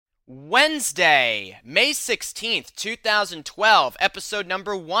Wednesday, May 16th, 2012, episode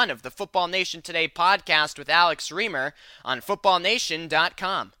number 1 of the Football Nation Today podcast with Alex Reamer on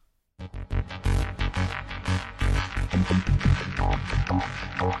footballnation.com.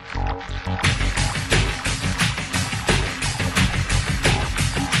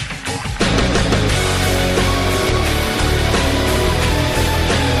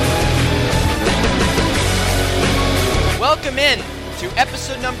 Welcome in to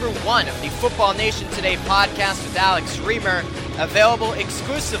episode number 1 of the Football Nation Today podcast with Alex Reamer, available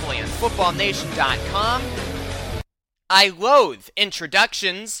exclusively on footballnation.com. I loathe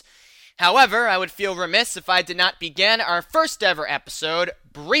introductions. However, I would feel remiss if I did not begin our first ever episode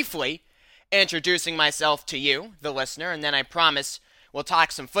briefly introducing myself to you, the listener, and then I promise we'll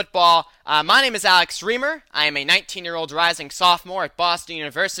talk some football. My name is Alex Reamer. I am a 19-year-old rising sophomore at Boston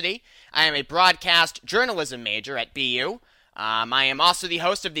University. I am a broadcast journalism major at BU. I am also the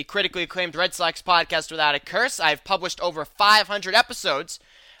host of the critically acclaimed Red Sox podcast Without a Curse. I've published over 500 episodes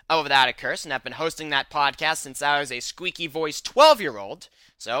of Without a Curse, and I've been hosting that podcast since I was a squeaky-voiced 12-year-old,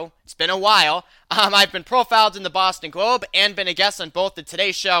 so it's been a while. I've been profiled in the Boston Globe and been a guest on both the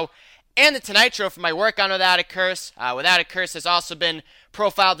Today Show and the Tonight Show for my work on Without a Curse. Without a Curse has also been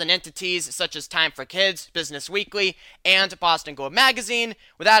profiled in entities such as Time for Kids, Business Weekly, and Boston Globe Magazine.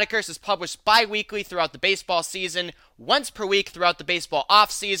 Without a Curse is published bi-weekly throughout the baseball season, once per week throughout the baseball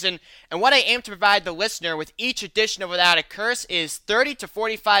off-season, and what I aim to provide the listener with each edition of Without a Curse is 30 to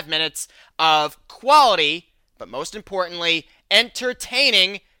 45 minutes of quality, but most importantly,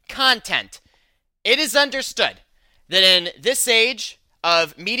 entertaining content. It is understood that in this age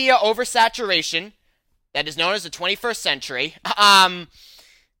of media oversaturation that is known as the 21st century,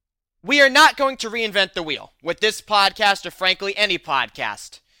 we are not going to reinvent the wheel with this podcast or frankly any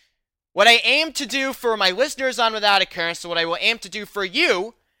podcast. What I aim to do for my listeners on Without a Curse, what I will aim to do for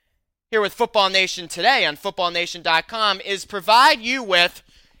you here with Football Nation Today on footballnation.com is provide you with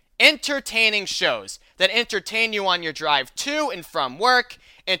entertaining shows that entertain you on your drive to and from work,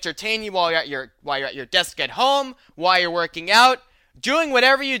 entertain you while you're at your desk at home, while you're working out, doing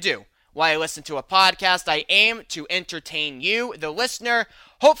whatever you do. While I listen to a podcast, I aim to entertain you, the listener.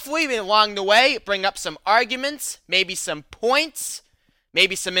 Hopefully, along the way, bring up some arguments, maybe some points,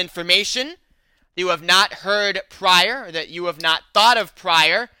 maybe some information that you have not heard prior, or that you have not thought of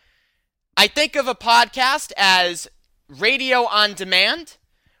prior. I think of a podcast as radio on demand.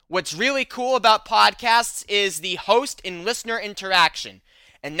 What's really cool about podcasts is the host and listener interaction.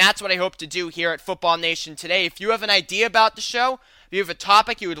 And that's what I hope to do here at Football Nation Today. If you have an idea about the show, if you have a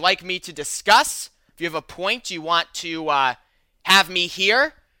topic you would like me to discuss, if you have a point you want to have me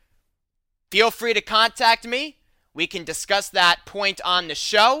hear, feel free to contact me. We can discuss that point on the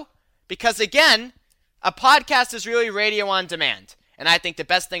show. Because again, a podcast is really radio on demand. And I think the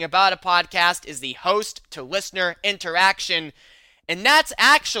best thing about a podcast is the host-to-listener interaction. And that's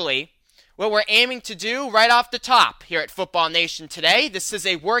actually what we're aiming to do right off the top here at Football Nation Today. This is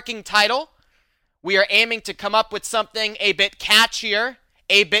a working title. We are aiming to come up with something a bit catchier,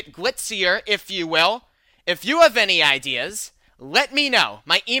 a bit glitzier, if you will. If you have any ideas, let me know.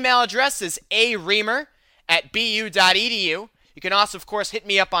 My email address is areamer@bu.edu. You can also, of course, hit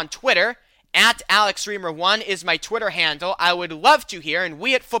me up on Twitter. @AlexReamer1 is my Twitter handle. I would love to hear, and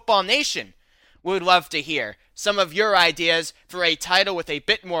we at Football Nation would love to hear some of your ideas for a title with a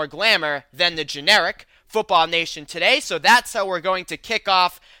bit more glamour than the generic Football Nation Today. So that's how we're going to kick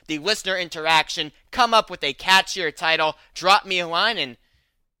off the listener interaction. Come up with a catchier title, drop me a line, and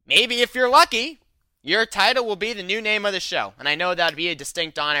maybe if you're lucky, your title will be the new name of the show. And I know that would be a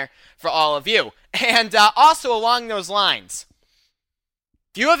distinct honor for all of you. And also along those lines,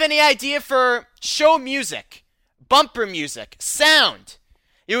 if you have any idea for show music, bumper music, sound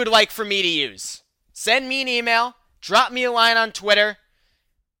you would like for me to use, send me an email, drop me a line on Twitter,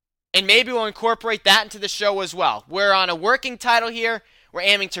 and maybe we'll incorporate that into the show as well. We're on a working title here. We're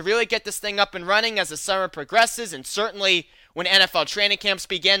aiming to really get this thing up and running as the summer progresses, and certainly when NFL training camps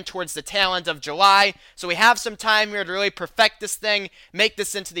begin towards the tail end of July. So we have some time here to really perfect this thing, make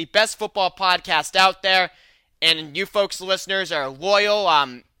this into the best football podcast out there. And you folks, listeners, are loyal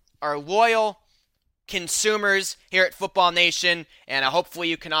consumers here at Football Nation, and hopefully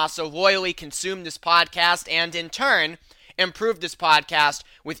you can also loyally consume this podcast and in turn improve this podcast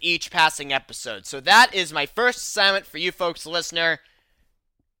with each passing episode. So that is my first assignment for you folks, listener.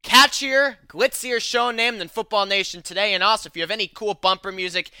 Catchier, glitzier show name than Football Nation Today. And also, if you have any cool bumper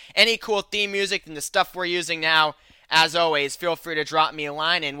music, any cool theme music than the stuff we're using now, as always, feel free to drop me a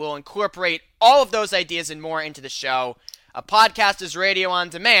line and we'll incorporate all of those ideas and more into the show. A podcast is radio on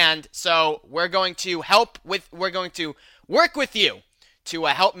demand, so we're going to work with you to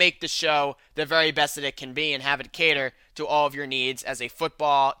help make the show the very best that it can be and have it cater to all of your needs as a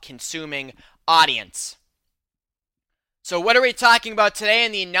football consuming audience. So what are we talking about today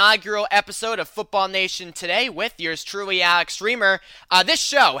in the inaugural episode of Football Nation Today with yours truly, Alex Reamer? This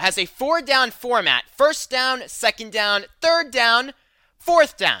show has a 4-down format. First down, second down, third down,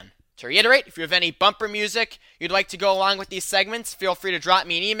 fourth down. To reiterate, if you have any bumper music you'd like to go along with these segments, feel free to drop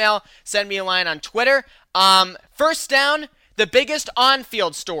me an email, send me a line on Twitter. First down, the biggest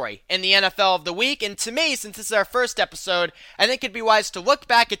on-field story in the NFL of the week, and to me, since this is our first episode, I think it'd be wise to look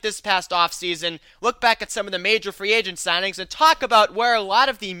back at this past offseason, look back at some of the major free agent signings, and talk about where a lot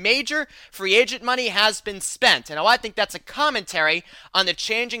of the major free agent money has been spent. And I think that's a commentary on the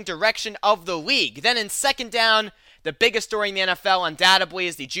changing direction of the league. Then in second down, the biggest story in the NFL, undoubtedly,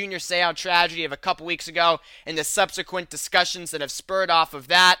 is the Junior Seau tragedy of a couple weeks ago and the subsequent discussions that have spurred off of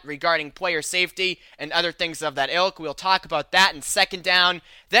that regarding player safety and other things of that ilk. We'll talk about that in second down.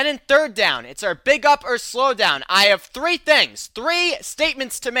 Then in third down, it's our big up or slow down. I have three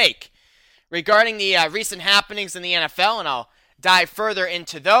statements to make regarding the recent happenings in the NFL, and I'll dive further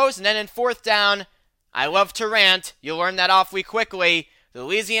into those. And then in fourth down, I love to rant. You'll learn that awfully quickly. The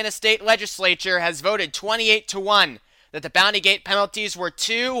Louisiana State Legislature has voted 28-1 that the Bounty Gate penalties were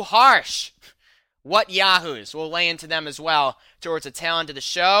too harsh. What yahoos? We'll lay into them as well towards the tail end of the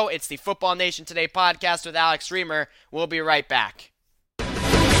show. It's the Football Nation Today podcast with Alex Reamer. We'll be right back.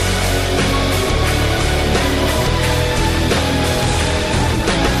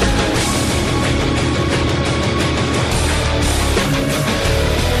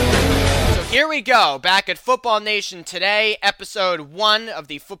 Here we go, back at Football Nation Today, episode 1 of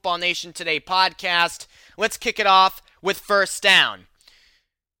the Football Nation Today podcast. Let's kick it off with first down.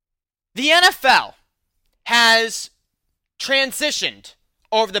 The NFL has transitioned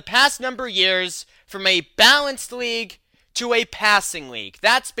over the past number of years from a balanced league to a passing league.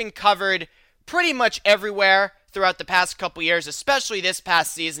 That's been covered pretty much everywhere throughout the past couple years, especially this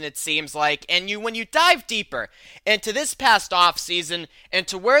past season, it seems like. And when you dive deeper into this past offseason and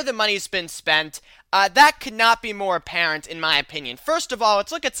to where the money's been spent, that could not be more apparent in my opinion. First of all,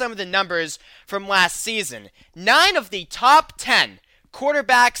 let's look at some of the numbers from last season. 9 of the top 10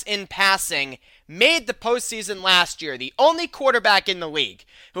 quarterbacks in passing made the postseason last year. The only quarterback in the league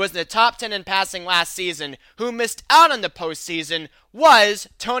who was in the top 10 in passing last season who missed out on the postseason was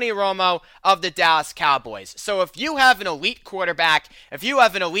Tony Romo of the Dallas Cowboys. So if you have an elite quarterback, if you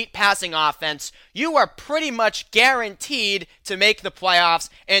have an elite passing offense, you are pretty much guaranteed to make the playoffs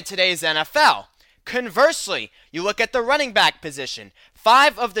in today's NFL. Conversely, you look at the running back position.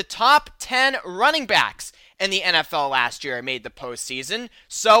 5 of the top 10 running backs in the NFL last year made the postseason,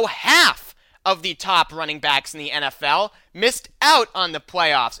 so half of the top running backs in the NFL missed out on the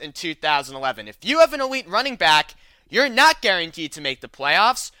playoffs in 2011. If you have an elite running back, you're not guaranteed to make the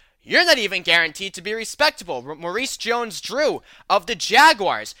playoffs. You're not even guaranteed to be respectable. Maurice Jones-Drew of the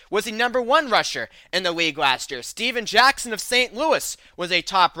Jaguars was the number 1 rusher in the league last year. Steven Jackson of St. Louis was a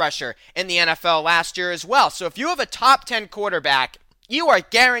top rusher in the NFL last year as well. So if you have a top 10 quarterback, you are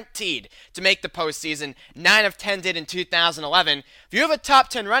guaranteed to make the postseason. 9 of 10 did in 2011. If you have a top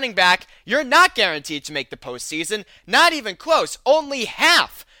 10 running back, you're not guaranteed to make the postseason. Not even close. Only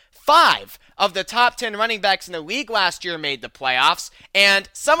half, 5 of the top 10 running backs in the league last year made the playoffs, and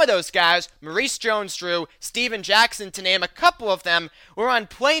some of those guys, Maurice Jones-Drew, Steven Jackson, to name a couple of them, were on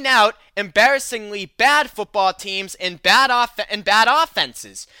plain out, embarrassingly bad football teams and bad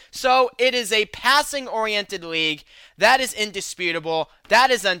offenses. So it is a passing-oriented league. That is indisputable.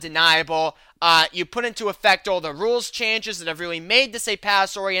 That is undeniable. You put into effect all the rules changes that have really made this a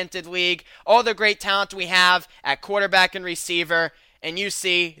pass-oriented league, all the great talent we have at quarterback and receiver, and you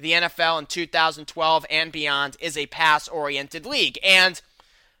see the NFL in 2012 and beyond is a pass-oriented league. And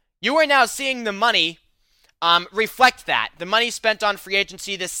you are now seeing the money reflect that. The money spent on free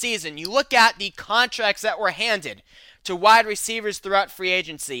agency this season. You look at the contracts that were handed to wide receivers throughout free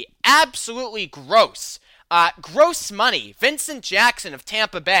agency. Absolutely gross. Gross money. Vincent Jackson of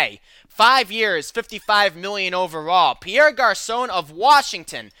Tampa Bay, 5 years, $55 million overall. Pierre Garcon of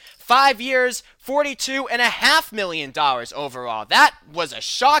Washington, 5 years, $42.5 million overall. That was a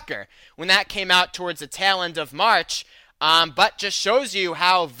shocker when that came out towards the tail end of March, but just shows you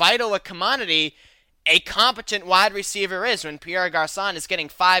how vital a commodity a competent wide receiver is when Pierre Garcon is getting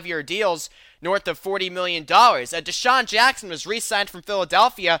 5-year deals north of $40 million. Deshaun Jackson was re-signed from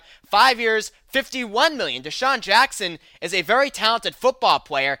Philadelphia, 5 years, $51 million. Deshaun Jackson is a very talented football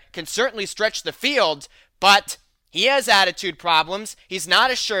player, can certainly stretch the field, but he has attitude problems. He's not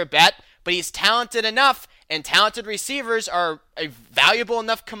a sure bet, but he's talented enough, And talented receivers are a valuable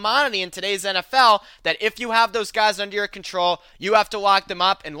enough commodity in today's NFL that if you have those guys under your control, you have to lock them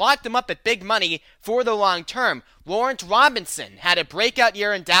up and lock them up at big money for the long term. Lawrence Robinson had a breakout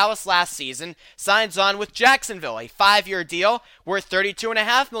year in Dallas last season, signs on with Jacksonville, a 5-year deal worth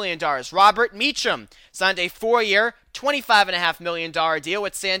 $32.5 million. Robert Meacham signed a 4-year, $25.5 million deal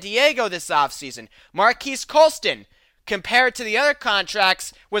with San Diego this offseason. Marquise Colston, compared to the other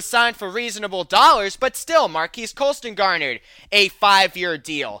contracts, was signed for reasonable dollars, but still, Marquise Colston garnered a 5-year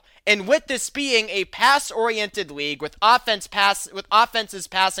deal. And with this being a pass-oriented league with offenses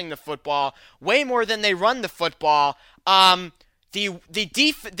passing the football way more than they run the football,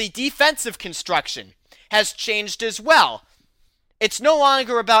 the defensive construction has changed as well. It's no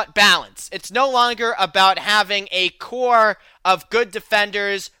longer about balance. It's no longer about having a core of good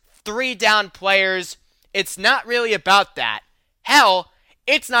defenders, 3 down players. It's not really about that. Hell,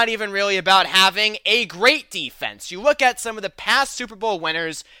 it's not even really about having a great defense. You look at some of the past Super Bowl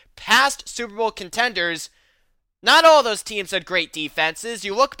winners, past Super Bowl contenders, not all those teams had great defenses.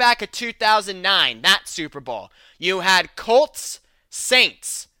 You look back at 2009, that Super Bowl. You had Colts,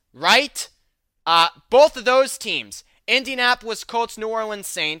 Saints, right? Both of those teams, Indianapolis Colts, New Orleans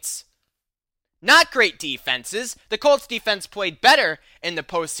Saints, not great defenses. The Colts defense played better in the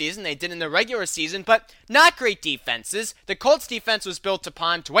postseason. They did in the regular season, but not great defenses. The Colts defense was built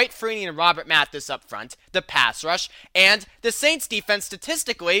upon Dwight Freeney and Robert Mathis up front, the pass rush, and the Saints defense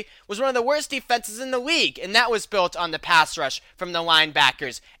statistically was one of the worst defenses in the league, and that was built on the pass rush from the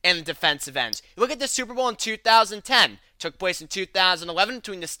linebackers and the defensive ends. You look at the Super Bowl in 2010. Took place in 2011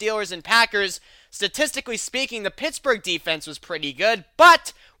 between the Steelers and Packers. Statistically speaking, the Pittsburgh defense was pretty good,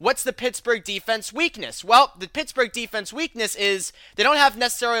 but what's the Pittsburgh defense weakness? Well, the Pittsburgh defense weakness is they don't have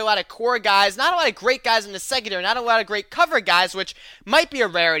necessarily a lot of core guys, not a lot of great guys in the secondary, not a lot of great cover guys, which might be a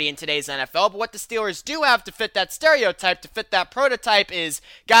rarity in today's NFL, but what the Steelers do have to fit that stereotype, to fit that prototype, is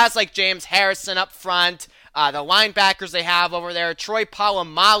guys like James Harrison up front, the linebackers they have over there, Troy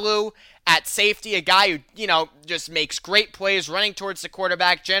Polamalu at safety, a guy who, just makes great plays running towards the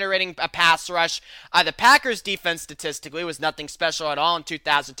quarterback, generating a pass rush. The Packers defense statistically was nothing special at all in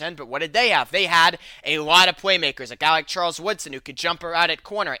 2010, but what did they have? They had a lot of playmakers, a guy like Charles Woodson who could jump around at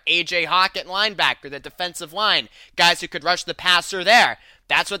corner, A.J. Hawk at linebacker, the defensive line, guys who could rush the passer there.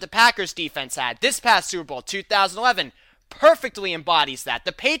 That's what the Packers defense had. This past Super Bowl, 2011, perfectly embodies that.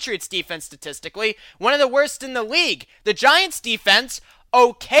 The Patriots defense statistically, one of the worst in the league. The Giants defense,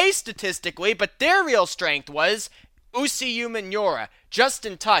 okay statistically, but their real strength was Usi Umenyiora,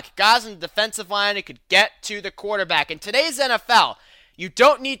 Justin Tuck, guys on the defensive line who could get to the quarterback. In today's NFL, you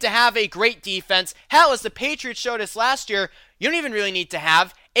don't need to have a great defense. Hell, as the Patriots showed us last year, you don't even really need to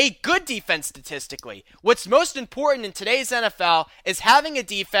have a good defense statistically. What's most important in today's NFL is having a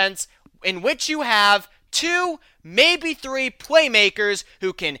defense in which you have 2, maybe 3 playmakers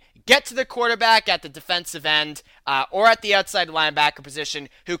who can get to the quarterback at the defensive end or at the outside linebacker position,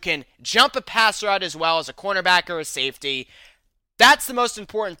 who can jump a pass route as well as a cornerback or a safety. That's the most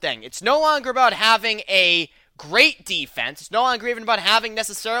important thing. It's no longer about having a great defense. It's no longer even about having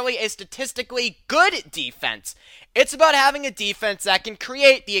necessarily a statistically good defense. It's about having a defense that can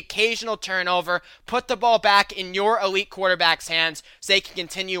create the occasional turnover, put the ball back in your elite quarterback's hands so they can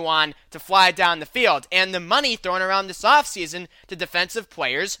continue on to fly down the field. And the money thrown around this offseason to defensive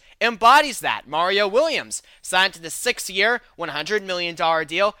players embodies that. Mario Williams signed to the 6-year, $100 million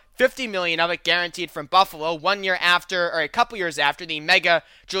deal, $50 million of it guaranteed from Buffalo, a couple years after the mega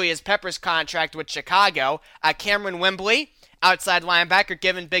Julius Peppers contract with Chicago. Cameron Wembley, outside linebacker,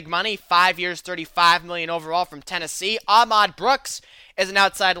 given big money, 5 years, $35 million overall from Tennessee. Ahmad Brooks is an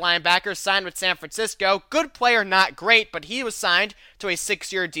outside linebacker, signed with San Francisco. Good player, not great, but he was signed to a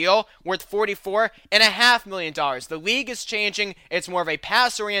 6-year deal worth $44.5 million. The league is changing. It's more of a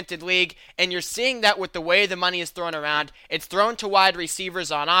pass-oriented league, and you're seeing that with the way the money is thrown around. It's thrown to wide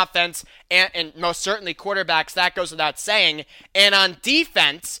receivers on offense, and most certainly quarterbacks. That goes without saying. And on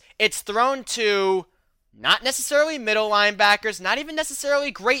defense, it's thrown to not necessarily middle linebackers, not even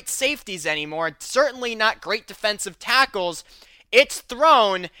necessarily great safeties anymore, certainly not great defensive tackles. It's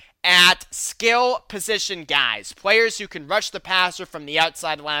thrown at skill position guys, players who can rush the passer from the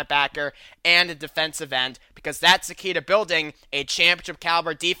outside linebacker and the defensive end, because that's the key to building a championship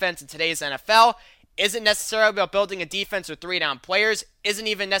caliber defense in today's NFL. Isn't necessarily about building a defense with 3 down players, isn't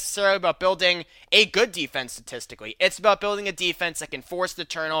even necessarily about building a good defense statistically. It's about building a defense that can force the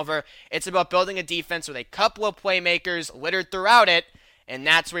turnover. It's about building a defense with a couple of playmakers littered throughout it, and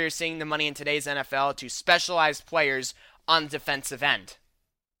that's where you're seeing the money in today's NFL to specialized players on the defensive end.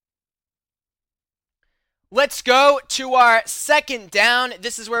 Let's go to our second down.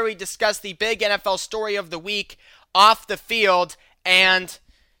 This is where we discuss the big NFL story of the week off the field, and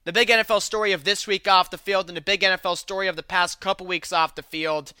the big NFL story of this week off the field and the big NFL story of the past couple weeks off the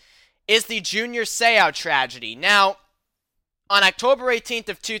field is the Junior Seau tragedy. Now, on October 18th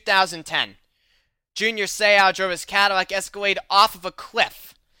of 2010, Junior Seau drove his Cadillac Escalade off of a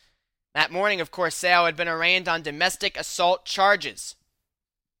cliff. That morning, of course, Seau had been arraigned on domestic assault charges.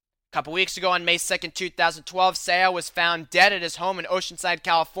 A couple weeks ago, on May 2nd, 2012, Seau was found dead at his home in Oceanside,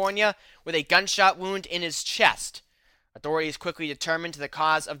 California, with a gunshot wound in his chest. Authorities quickly determined the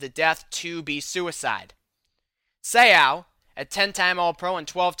cause of the death to be suicide. Seau, a 10-time All-Pro and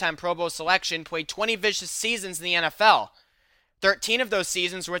 12-time Pro Bowl selection, played 20 vicious seasons in the NFL. 13 of those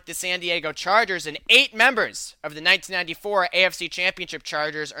seasons were with the San Diego Chargers, and 8 members of the 1994 AFC Championship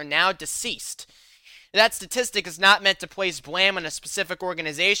Chargers are now deceased. That statistic is not meant to place blame on a specific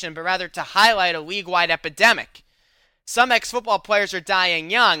organization, but rather to highlight a league-wide epidemic. Some ex-football players are dying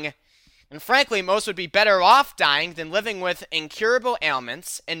young, and frankly, most would be better off dying than living with incurable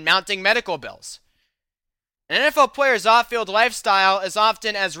ailments and mounting medical bills. An NFL player's off-field lifestyle is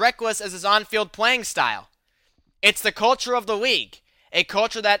often as reckless as his on-field playing style. It's the culture of the league, a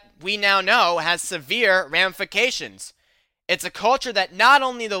culture that we now know has severe ramifications. It's a culture that not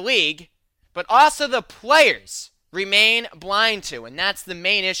only the league, but also the players remain blind to, and that's the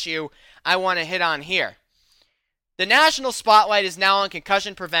main issue I want to hit on here. The national spotlight is now on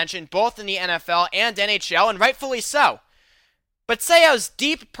concussion prevention, both in the NFL and NHL, and rightfully so. But Seau's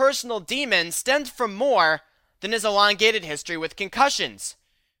deep personal demons stemmed from more than his elongated history with concussions.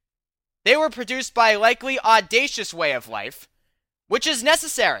 They were produced by a likely audacious way of life, which is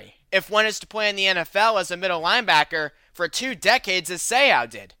necessary if one is to play in the NFL as a middle linebacker for 2 decades as Seau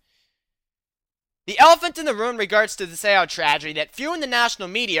did. The elephant in the room in regards to the Seau tragedy that few in the national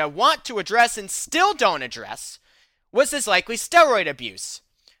media want to address and still don't address was his likely steroid abuse.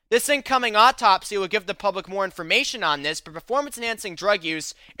 This incoming autopsy will give the public more information on this, but performance-enhancing drug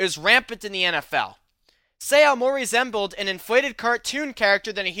use is rampant in the NFL. Seau more resembled an inflated cartoon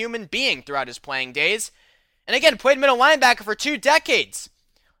character than a human being throughout his playing days, and again, played middle linebacker for 2 decades.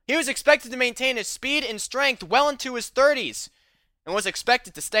 He was expected to maintain his speed and strength well into his 30s, and was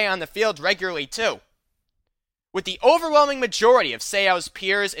expected to stay on the field regularly too. With the overwhelming majority of Seau's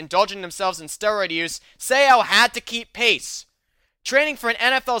peers indulging themselves in steroid use, Seau had to keep pace. Training for an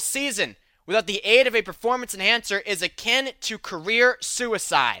NFL season without the aid of a performance enhancer is akin to career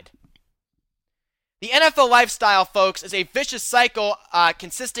suicide. The NFL lifestyle, folks, is a vicious cycle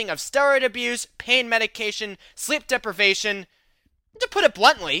consisting of steroid abuse, pain medication, sleep deprivation, to put it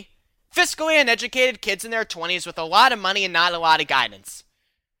bluntly, fiscally uneducated kids in their 20s with a lot of money and not a lot of guidance.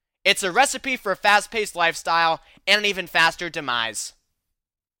 It's a recipe for a fast-paced lifestyle and an even faster demise.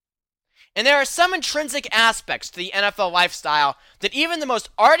 And there are some intrinsic aspects to the NFL lifestyle that even the most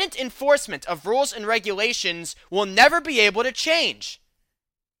ardent enforcement of rules and regulations will never be able to change.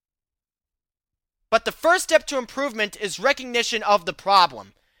 But the first step to improvement is recognition of the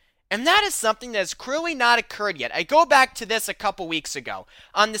problem. And that is something that has clearly not occurred yet. I go back to this a couple weeks ago.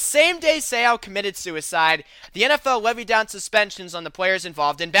 On the same day Seau committed suicide, the NFL levied down suspensions on the players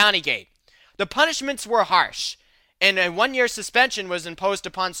involved in Bountygate. The punishments were harsh, and a 1-year suspension was imposed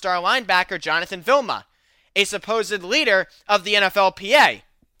upon star linebacker Jonathan Vilma, a supposed leader of the NFLPA.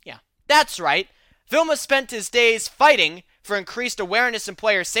 Yeah, that's right. Vilma spent his days fighting for increased awareness in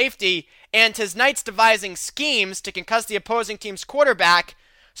player safety, and his nights devising schemes to concuss the opposing team's quarterback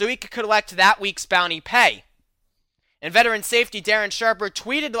so he could collect that week's bounty pay. And veteran safety Darren Sharper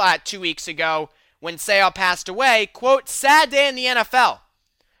tweeted 2 weeks ago when Seau passed away, quote, "Sad day in the NFL.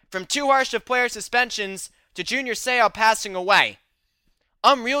 From 2 harsh of player suspensions to Junior Seau passing away.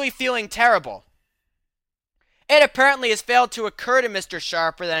 I'm really feeling terrible." It apparently has failed to occur to Mr.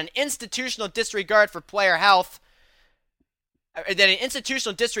 Sharper that an institutional disregard for player health and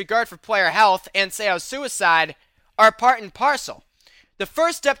Seau's suicide are part and parcel. The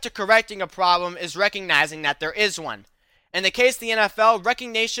first step to correcting a problem is recognizing that there is one. In the case of the NFL,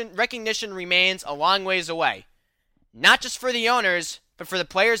 recognition remains a long ways away. Not just for the owners, but for the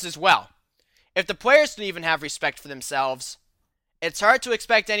players as well. If the players don't even have respect for themselves, it's hard to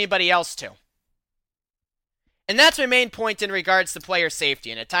expect anybody else to. And that's my main point in regards to player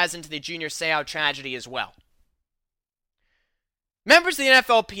safety, and it ties into the Junior Seau tragedy as well. Members of the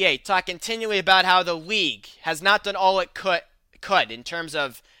NFLPA talk continually about how the league has not done all it could in terms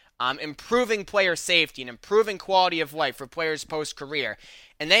of improving player safety and improving quality of life for players post-career.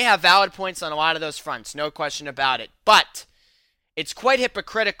 And they have valid points on a lot of those fronts, no question about it. But it's quite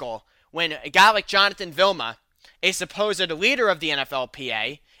hypocritical when a guy like Jonathan Vilma, a supposed leader of the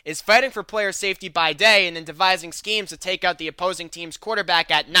NFLPA, is fighting for player safety by day and then devising schemes to take out the opposing team's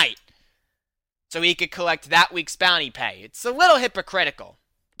quarterback at night so he could collect that week's bounty pay. It's a little hypocritical,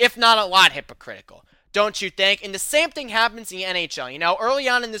 if not a lot hypocritical, don't you think? And the same thing happens in the NHL. You know, early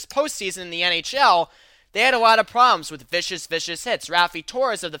on in this postseason in the NHL, they had a lot of problems with vicious hits. Raffi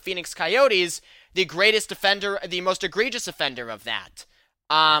Torres of the Phoenix Coyotes, the greatest offender, the most egregious offender of that,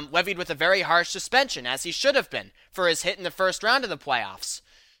 levied with a very harsh suspension, as he should have been, for his hit in the first round of the playoffs.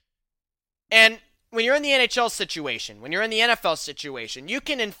 And when you're in the NHL situation, when you're in the NFL situation, you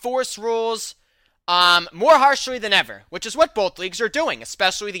can enforce rules more harshly than ever, which is what both leagues are doing,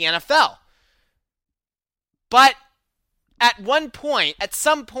 especially the NFL. But at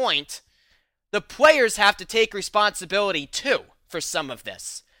some point, the players have to take responsibility too for some of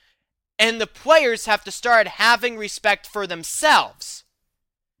this. And the players have to start having respect for themselves.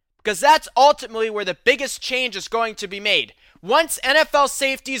 Because that's ultimately where the biggest change is going to be made. Once NFL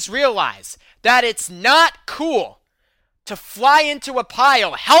safeties realize that it's not cool to fly into a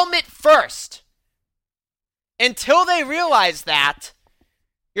pile helmet first, until they realize that,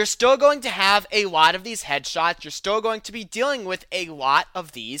 you're still going to have a lot of these headshots. You're still going to be dealing with a lot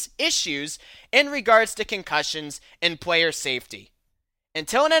of these issues in regards to concussions and player safety.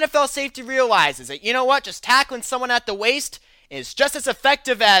 Until an NFL safety realizes that, you know what, just tackling someone at the waist is just as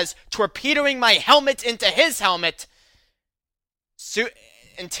effective as torpedoing my helmet into his helmet. So,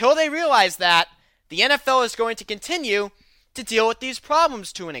 until they realize that, the NFL is going to continue to deal with these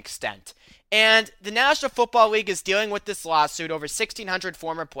problems to an extent. And the National Football League is dealing with this lawsuit. Over 1,600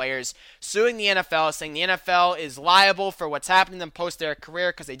 former players suing the NFL, saying the NFL is liable for what's happened to them post their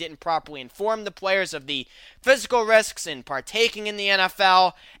career because they didn't properly inform the players of the physical risks in partaking in the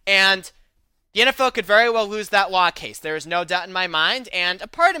NFL. And the NFL could very well lose that law case. There is no doubt in my mind. And a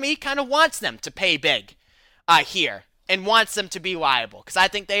part of me kind of wants them to pay big here and wants them to be liable because I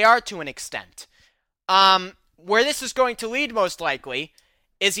think they are to an extent. Where this is going to lead most likely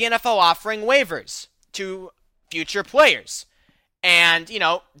is the NFL offering waivers to future players and, you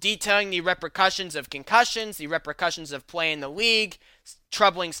know, detailing the repercussions of concussions, the repercussions of playing the league,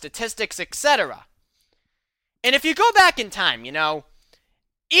 troubling statistics, etc. And if you go back in time, you know,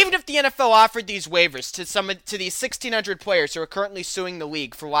 even if the NFL offered these waivers to these 1,600 players who are currently suing the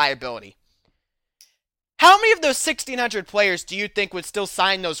league for liability, how many of those 1,600 players do you think would still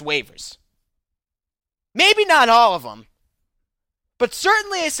sign those waivers? Maybe not all of them, but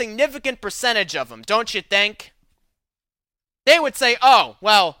certainly a significant percentage of them, don't you think? They would say, oh,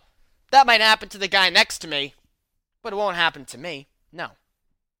 well, that might happen to the guy next to me, but it won't happen to me. No.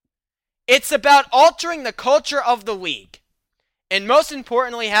 It's about altering the culture of the league, and most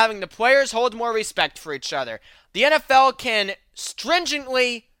importantly, having the players hold more respect for each other. The NFL can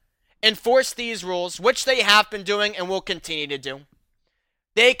stringently enforce these rules, which they have been doing and will continue to do.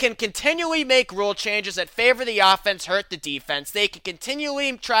 They can continually make rule changes that favor the offense, hurt the defense. They can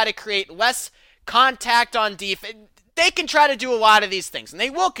continually try to create less contact on defense. They can try to do a lot of these things, and they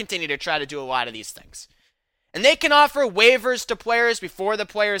will continue to try to do a lot of these things. And they can offer waivers to players before the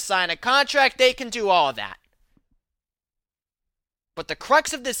players sign a contract. They can do all of that. But the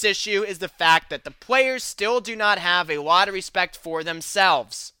crux of this issue is the fact that the players still do not have a lot of respect for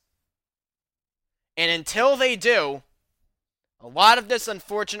themselves. And until they do, a lot of this,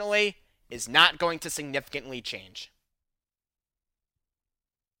 unfortunately, is not going to significantly change.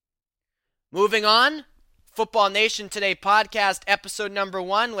 Moving on, Football Nation Today podcast, episode number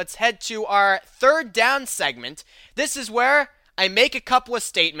 1. Let's head to our third down segment. This is where I make a couple of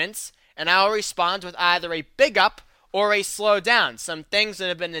statements, and I'll respond with either a big up or a slow down. Some things that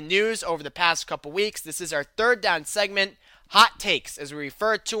have been in the news over the past couple weeks. This is our third down segment, hot takes, as we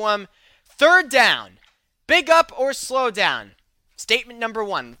refer to them. Third down, big up or slow down? Statement number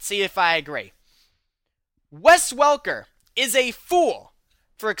 1. Let's see if I agree. Wes Welker is a fool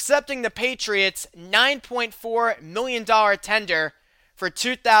for accepting the Patriots' $9.4 million tender for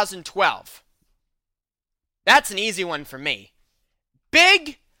 2012. That's an easy one for me.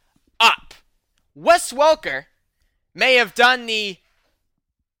 Big up. Wes Welker may have done the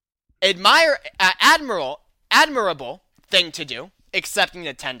admirable thing to do, accepting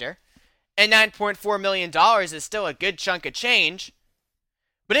the tender, and $9.4 million is still a good chunk of change.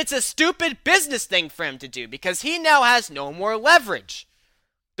 But it's a stupid business thing for him to do because he now has no more leverage.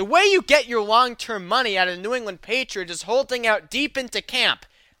 The way you get your long-term money out of the New England Patriots is holding out deep into camp.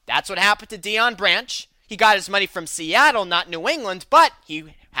 That's what happened to Deion Branch. He got his money from Seattle, not New England, but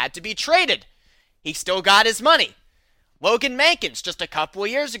he had to be traded. He still got his money. Logan Mankins, just a couple of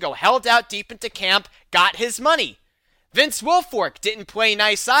years ago, held out deep into camp, got his money. Vince Wilfork didn't play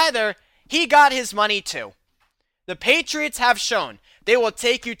nice either. He got his money too. The Patriots have shown they will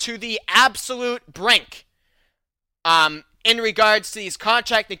take you to the absolute brink in regards to these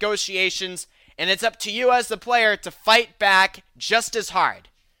contract negotiations, and it's up to you as the player to fight back just as hard.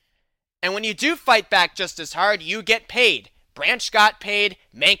 And when you do fight back just as hard, you get paid. Branch got paid,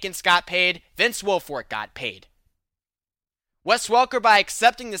 Mankins got paid, Vince Wilfork got paid. Wes Welker, by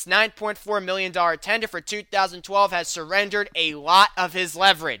accepting this $9.4 million tender for 2012, has surrendered a lot of his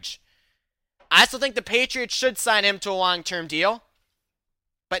leverage. I still think the Patriots should sign him to a long-term deal,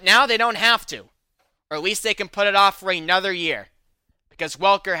 but now they don't have to. Or at least they can put it off for another year, because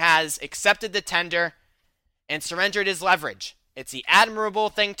Welker has accepted the tender and surrendered his leverage. It's the admirable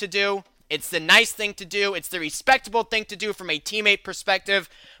thing to do. It's the nice thing to do. It's the respectable thing to do from a teammate perspective.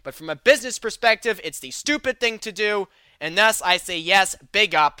 But from a business perspective, it's the stupid thing to do. And thus, I say yes,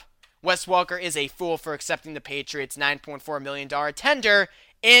 big up. Wes Welker is a fool for accepting the Patriots' $9.4 million tender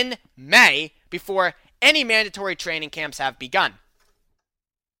in May before any mandatory training camps have begun.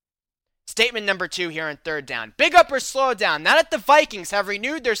 Statement number 2 here on third down. Big up or slow down. Now that the Vikings have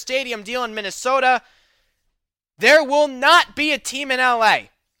renewed their stadium deal in Minnesota, there will not be a team in LA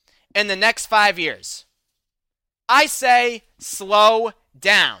in the next 5 years. I say slow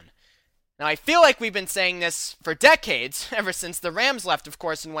down. Now, I feel like we've been saying this for decades, ever since the Rams left, of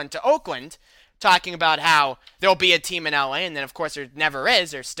course, and went to Oakland, talking about how there'll be a team in LA, and then, of course, there never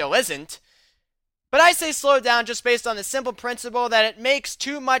is, or still isn't. But I say slow down just based on the simple principle that it makes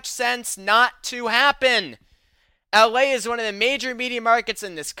too much sense not to happen. LA is one of the major media markets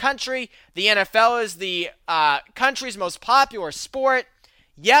in this country. The NFL is the country's most popular sport.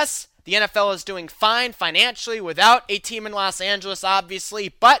 Yes, the NFL is doing fine financially without a team in Los Angeles, obviously,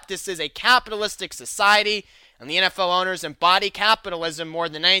 but this is a capitalistic society, and the NFL owners embody capitalism more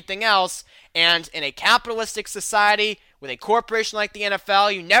than anything else. And in a capitalistic society with a corporation like the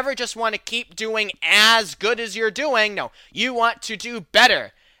NFL, you never just want to keep doing as good as you're doing. No, you want to do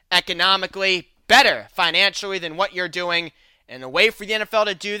better economically, better financially than what you're doing. And the way for the NFL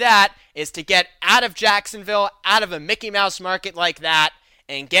to do that is to get out of Jacksonville, out of a Mickey Mouse market like that,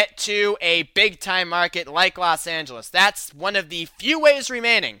 and get to a big-time market like Los Angeles. That's one of the few ways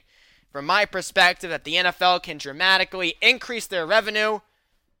remaining, from my perspective, that the NFL can dramatically increase their revenue.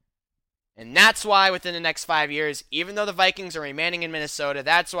 And that's why within the next 5 years, even though the Vikings are remaining in Minnesota,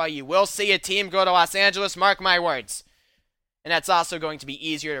 that's why you will see a team go to Los Angeles, mark my words. And that's also going to be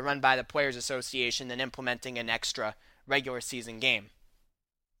easier to run by the Players Association than implementing an extra regular season game.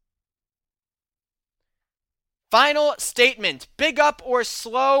 Final statement, big up or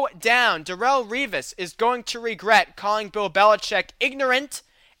slow down. Darrelle Revis is going to regret calling Bill Belichick ignorant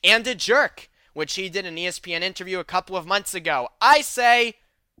and a jerk, which he did in an ESPN interview a couple of months ago. I say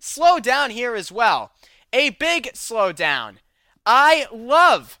slow down here as well. A big slow down. I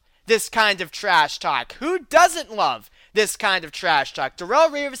love this kind of trash talk. Who doesn't love this kind of trash talk? Darrelle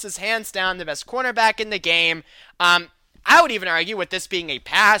Revis is hands down the best cornerback in the game. I would even argue with this being a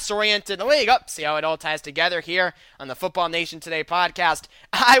pass-oriented league. See how it all ties together here on the Football Nation Today podcast.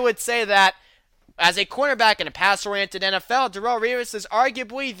 I would say that as a cornerback in a pass-oriented NFL, Darrelle Revis is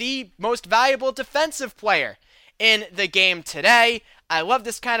arguably the most valuable defensive player in the game today. I love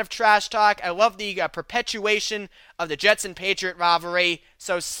this kind of trash talk. I love the perpetuation of the Jets and Patriot rivalry.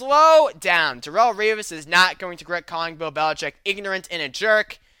 So slow down. Darrelle Revis is not going to regret calling Bill Belichick ignorant and a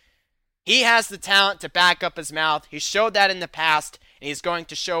jerk. He has the talent to back up his mouth. He showed that in the past, and he's going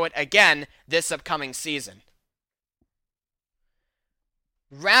to show it again this upcoming season.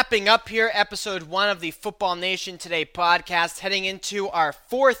 Wrapping up here, episode 1 of the Football Nation Today podcast, heading into our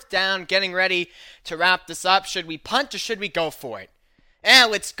 4th down, getting ready to wrap this up. Should we punt or should we go for it?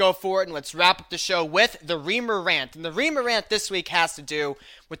 Let's go for it, and let's wrap up the show with the Reamer Rant. And the Reamer Rant this week has to do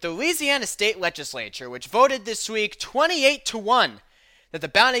with the Louisiana State Legislature, which voted this week 28-1 that the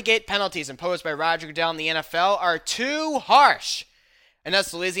Bountygate penalties imposed by Roger Goodell in the NFL are too harsh. And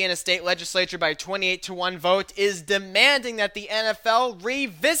thus, the Louisiana State Legislature, by 28-1 vote, is demanding that the NFL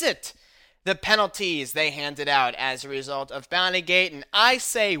revisit the penalties they handed out as a result of Bountygate. And I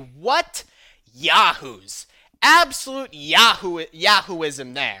say, what yahoos? Absolute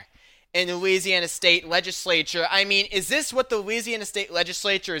yahooism there in the Louisiana State Legislature. I mean, is this what the Louisiana State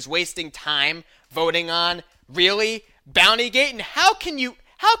Legislature is wasting time voting on? Really? Bountygate? And how can you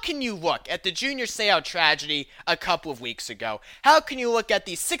look at the Junior Seau tragedy a couple of weeks ago? How can you look at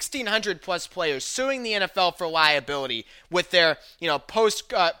the 1,600 plus players suing the NFL for liability with their,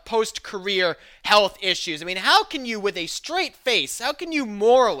 post-career health issues? I mean, how can you, with a straight face, how can you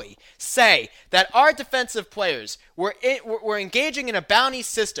morally say that our defensive players were engaging in a bounty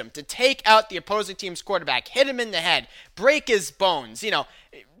system to take out the opposing team's quarterback, hit him in the head, break his bones,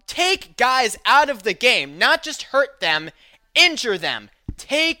 Take guys out of the game, not just hurt them, injure them.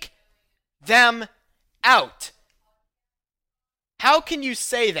 Take them out. How can you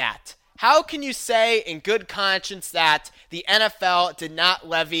say that? How can you say in good conscience that the NFL did not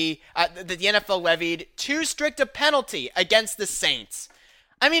levy, that the NFL levied too strict a penalty against the Saints?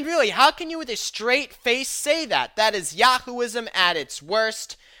 I mean, really, how can you with a straight face say that? That is Yahooism at its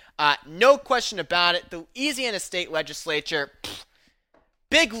worst. No question about it. The Louisiana State Legislature,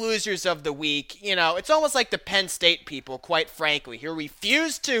 big losers of the week. You know, it's almost like the Penn State people, quite frankly, who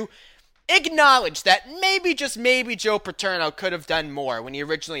refuse to acknowledge that maybe, just maybe, Joe Paterno could have done more when he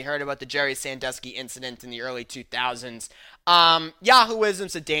originally heard about the Jerry Sandusky incident in the early 2000s.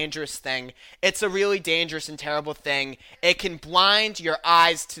 Yahooism's a dangerous thing. It's a really dangerous and terrible thing. It can blind your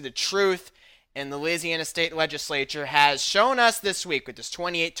eyes to the truth, and the Louisiana State Legislature has shown us this week with this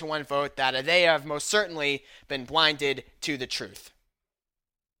 28-1 vote that they have most certainly been blinded to the truth.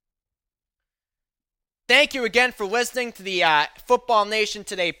 Thank you again for listening to the Football Nation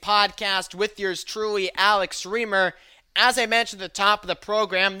Today podcast with yours truly, Alex Reimer. As I mentioned at the top of the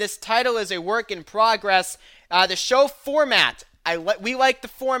program, this title is a work in progress. The show format, we like the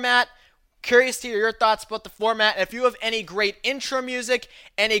format. Curious to hear your thoughts about the format. If you have any great intro music,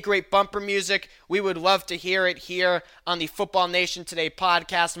 any great bumper music, we would love to hear it here on the Football Nation Today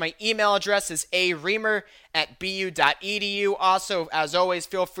podcast. My email address is areimer@bu.edu. Also, as always,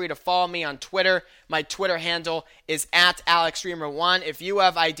 feel free to follow me on Twitter. My Twitter handle is @AlexReimer1. If you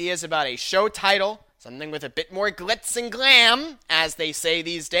have ideas about a show title, something with a bit more glitz and glam, as they say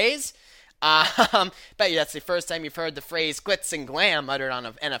these days, bet you that's the first time you've heard the phrase glitz and glam uttered on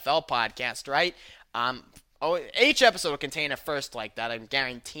an NFL podcast, right? Each episode will contain a first like that, I'm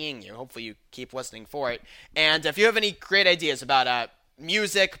guaranteeing you. Hopefully you keep listening for it. And if you have any great ideas about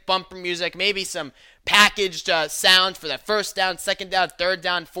music, bumper music, maybe some packaged sound for the first down, second down, third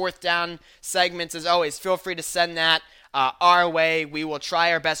down, fourth down segments, as always, feel free to send that our way. We will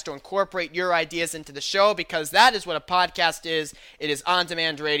try our best to incorporate your ideas into the show, because that is what a podcast is. It is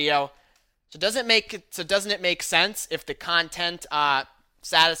on-demand radio. So doesn't it make sense if the content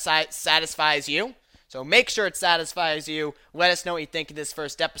satisfies you? So make sure it satisfies you. Let us know what you think of this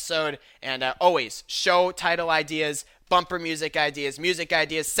first episode. And always, show title ideas, bumper music ideas.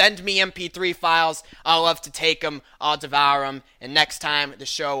 Send me MP3 files. I'll love to take them. I'll devour them. And next time, the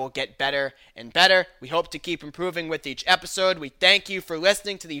show will get better and better. We hope to keep improving with each episode. We thank you for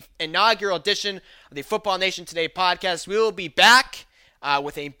listening to the inaugural edition of the Football Nation Today podcast. We will be back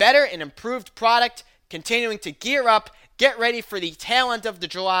with a better and improved product, continuing to gear up, get ready for the tail end of the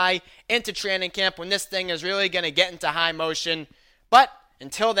July into training camp, when this thing is really going to get into high motion. But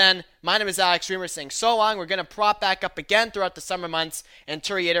until then, my name is Alex Reimer, saying so long. We're going to prop back up again throughout the summer months, and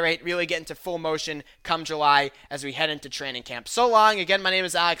to reiterate, really get into full motion come July as we head into training camp. So long. Again, my name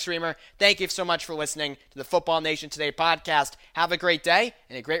is Alex Reimer. Thank you so much for listening to the Football Nation Today podcast. Have a great day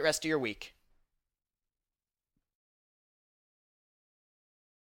and a great rest of your week.